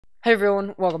Hey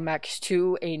everyone, welcome back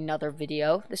to another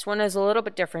video. This one is a little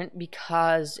bit different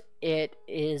because it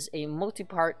is a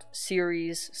multi-part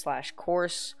series /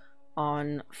 course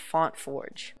on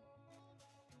FontForge.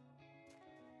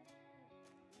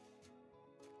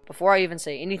 Before I even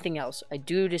say anything else, I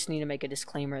do just need to make a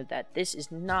disclaimer that this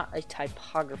is not a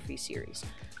typography series.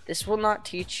 This will not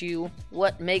teach you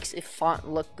what makes a font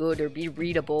look good or be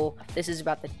readable. This is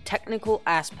about the technical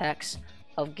aspects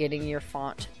of getting your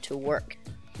font to work.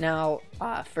 Now,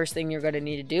 first thing you're going to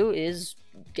need to do is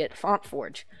get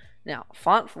FontForge. Now,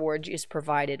 FontForge is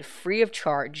provided free of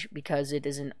charge because it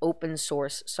is an open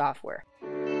source software.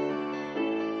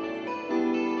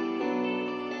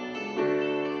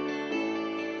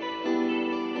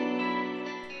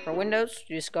 For Windows,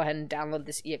 you just go ahead and download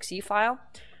this exe file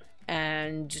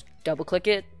and just double click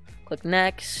it, click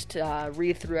next,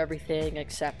 read through everything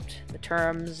except the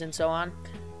terms and so on,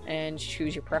 and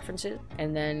choose your preferences,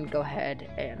 and then go ahead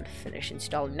and finish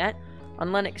installing that. On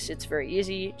Linux, it's very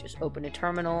easy. Just open a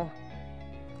terminal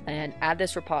and add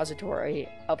this repository,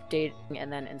 update,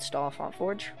 and then install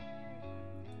FontForge.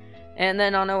 And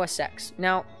then on OS X.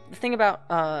 Now, the thing about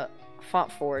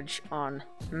FontForge on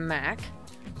Mac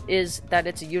is that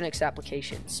it's a Unix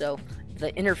application, so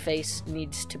the interface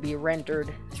needs to be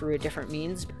rendered through a different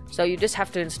means. So you just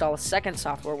have to install a second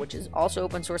software, which is also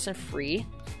open source and free,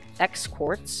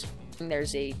 Xquartz.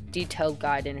 There's a detailed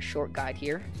guide and a short guide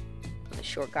here. In the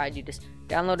short guide, you just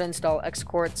download and install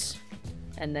Xquartz,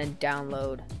 and then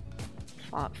download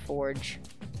FontForge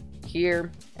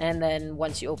here. And then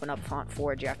once you open up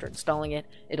FontForge after installing it,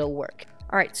 it'll work.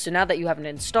 Alright, so now that you have it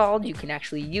installed, you can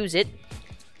actually use it.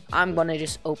 I'm going to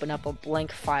just open up a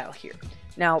blank file here.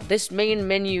 Now, this main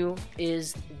menu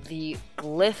is the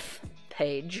glyph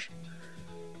page.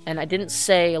 And I didn't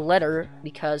say a letter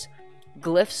because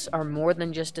glyphs are more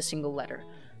than just a single letter.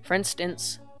 For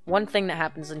instance, one thing that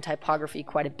happens in typography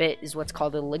quite a bit is what's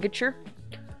called a ligature.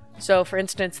 So, for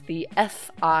instance, the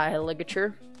FI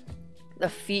ligature, the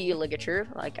phi ligature,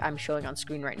 like I'm showing on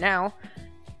screen right now,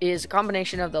 is a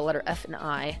combination of the letter F and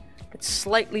I that's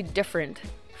slightly different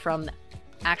from the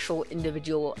actual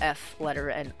individual F letter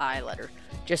and I letter,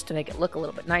 just to make it look a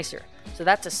little bit nicer. So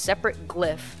that's a separate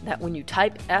glyph that when you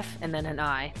type F and then an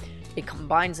I, it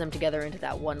combines them together into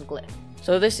that one glyph.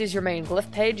 So this is your main glyph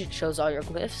page. It shows all your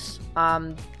glyphs.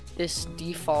 This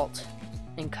default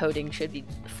encoding should be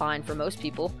fine for most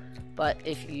people, but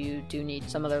if you do need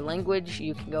some other language,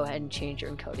 you can go ahead and change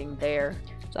your encoding there.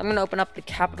 So I'm going to open up the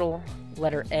capital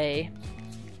letter A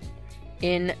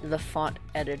in the font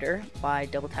editor by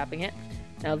double tapping it.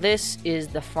 Now this is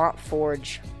the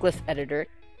FontForge glyph editor,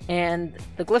 and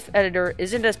the glyph editor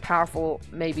isn't as powerful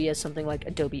maybe as something like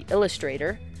Adobe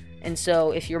Illustrator. And so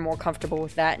if you're more comfortable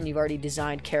with that and you've already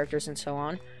designed characters and so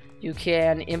on, you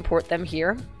can import them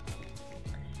here.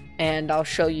 And I'll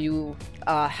show you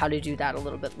how to do that a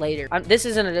little bit later. This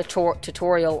isn't a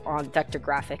tutorial on vector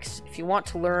graphics. If you want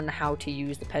to learn how to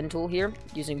use the pen tool here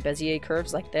using Bezier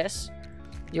curves like this,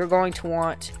 you're going to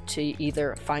want to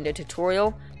either find a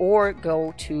tutorial or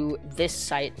go to this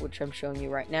site, which I'm showing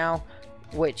you right now,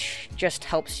 which just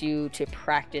helps you to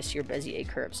practice your Bezier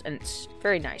curves. And it's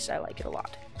very nice. I like it a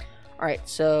lot. Alright,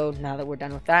 so now that we're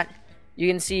done with that, you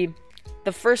can see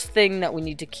the first thing that we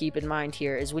need to keep in mind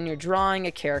here is when you're drawing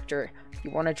a character, you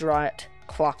want to draw it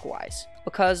clockwise.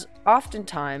 Because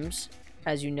oftentimes,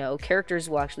 as you know,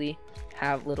 characters will actually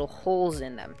have little holes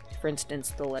in them. For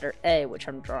instance, the letter A, which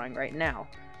I'm drawing right now.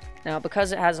 Now,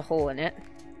 because it has a hole in it,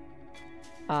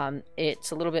 it's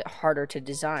a little bit harder to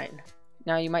design.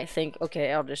 Now, you might think,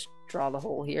 okay, I'll just draw the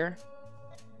hole here,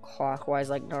 clockwise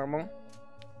like normal.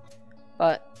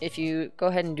 But if you go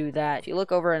ahead and do that, if you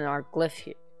look over in our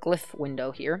glyph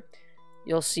window here,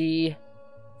 you'll see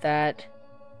that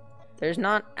there's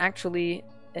not actually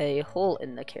a hole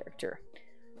in the character.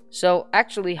 So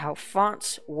actually how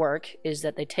fonts work is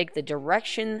that they take the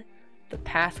direction the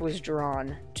path was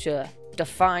drawn to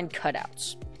define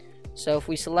cutouts. So if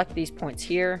we select these points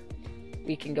here,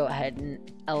 we can go ahead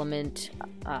and element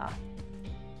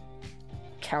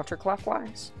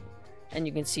counterclockwise, and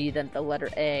you can see that the letter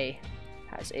A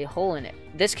has a hole in it.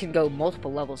 This can go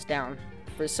multiple levels down.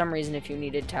 For some reason, if you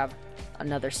needed to have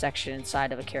another section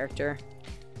inside of a character,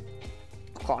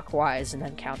 clockwise and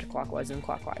then counterclockwise and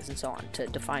clockwise and so on to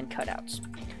define cutouts.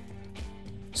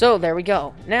 So there we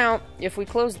go. Now, if we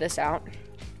close this out,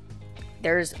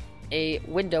 there's a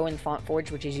window in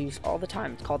FontForge which is used all the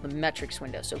time. It's called the metrics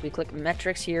window. So if we click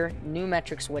metrics here, new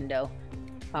metrics window,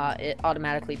 it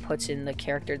automatically puts in the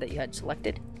character that you had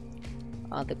selected.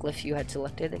 The glyph you had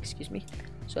selected, excuse me.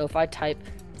 So if I type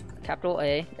capital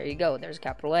A, there you go, there's a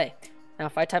capital A. Now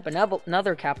if I type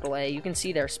another capital A, you can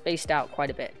see they're spaced out quite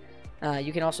a bit.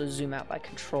 You can also zoom out by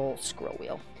control scroll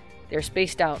wheel. They're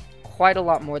spaced out quite a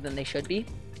lot more than they should be.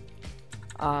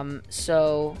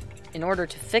 So in order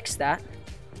to fix that,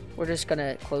 we're just going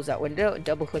to close that window and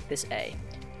double click this A.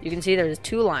 You can see there's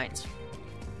two lines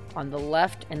on the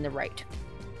left and the right.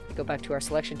 We go back to our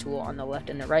selection tool. On the left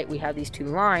and the right, we have these two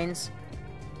lines.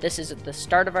 This is the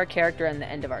start of our character and the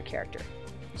end of our character.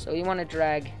 So we want to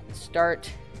drag the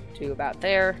start to about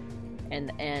there and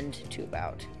the end to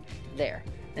about there.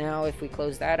 Now if we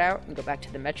close that out and go back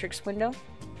to the metrics window,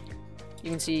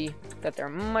 you can see that they're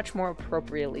much more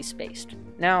appropriately spaced.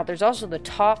 Now there's also the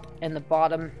top and the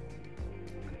bottom,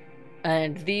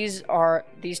 and these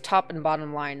top and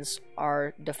bottom lines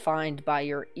are defined by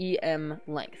your EM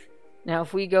length. Now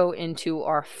if we go into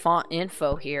our font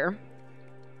info here,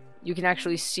 you can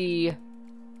actually see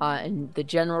in the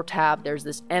general tab there's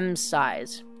this M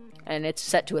size, and it's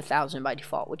set to 1000 by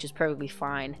default, which is perfectly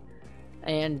fine.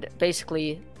 And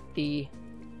basically the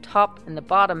top and the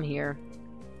bottom here,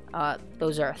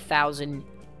 those are 1000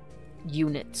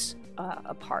 units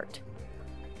apart.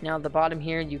 Now the bottom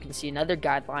here, you can see another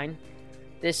guideline.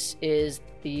 This is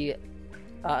the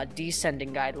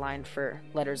descending guideline for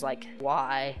letters like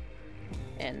Y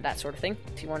and that sort of thing.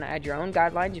 If you want to add your own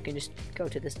guidelines, you can just go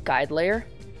to this guide layer,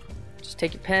 just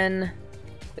take your pen,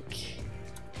 click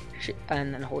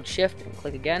and then hold shift and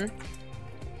click again.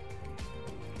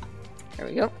 There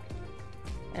we go.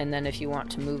 And then if you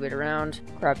want to move it around,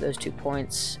 grab those 2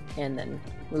 points and then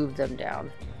move them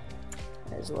down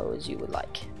as low as you would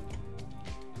like.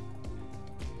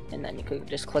 And then you could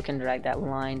just click and drag that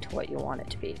line to what you want it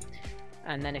to be.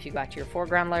 And then if you go back to your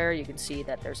foreground layer, you can see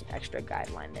that there's an extra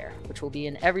guideline there, which will be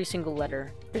in every single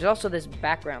letter. There's also this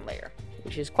background layer,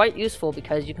 which is quite useful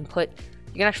because you can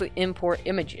actually import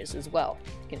images as well.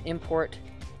 You can import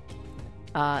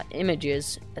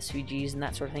images, SVGs and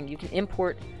that sort of thing. You can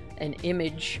import an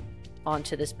image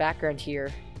onto this background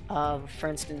here of, for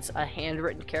instance, a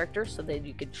handwritten character, so that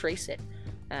you could trace it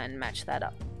and match that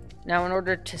up. Now in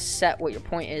order to set what your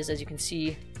point is, as you can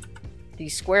see,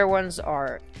 these square ones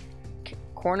are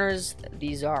corners,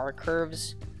 these are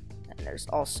curves, and there's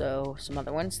also some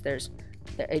other ones. There's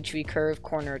the HV curve,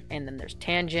 corner, and then there's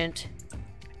tangent.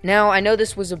 Now I know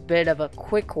this was a bit of a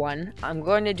quick one. I'm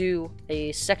going to do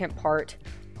a second part,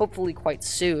 hopefully quite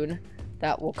soon,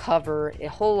 that will cover a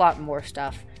whole lot more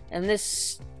stuff, and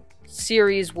this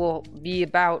series will be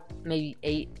about maybe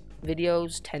 8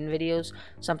 videos, 10 videos,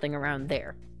 something around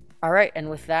there. Alright, and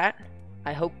with that,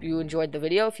 I hope you enjoyed the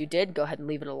video. If you did, go ahead and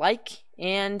leave it a like,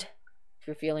 and if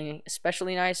you're feeling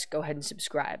especially nice, go ahead and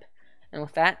subscribe. And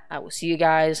with that, I will see you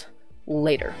guys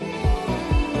later.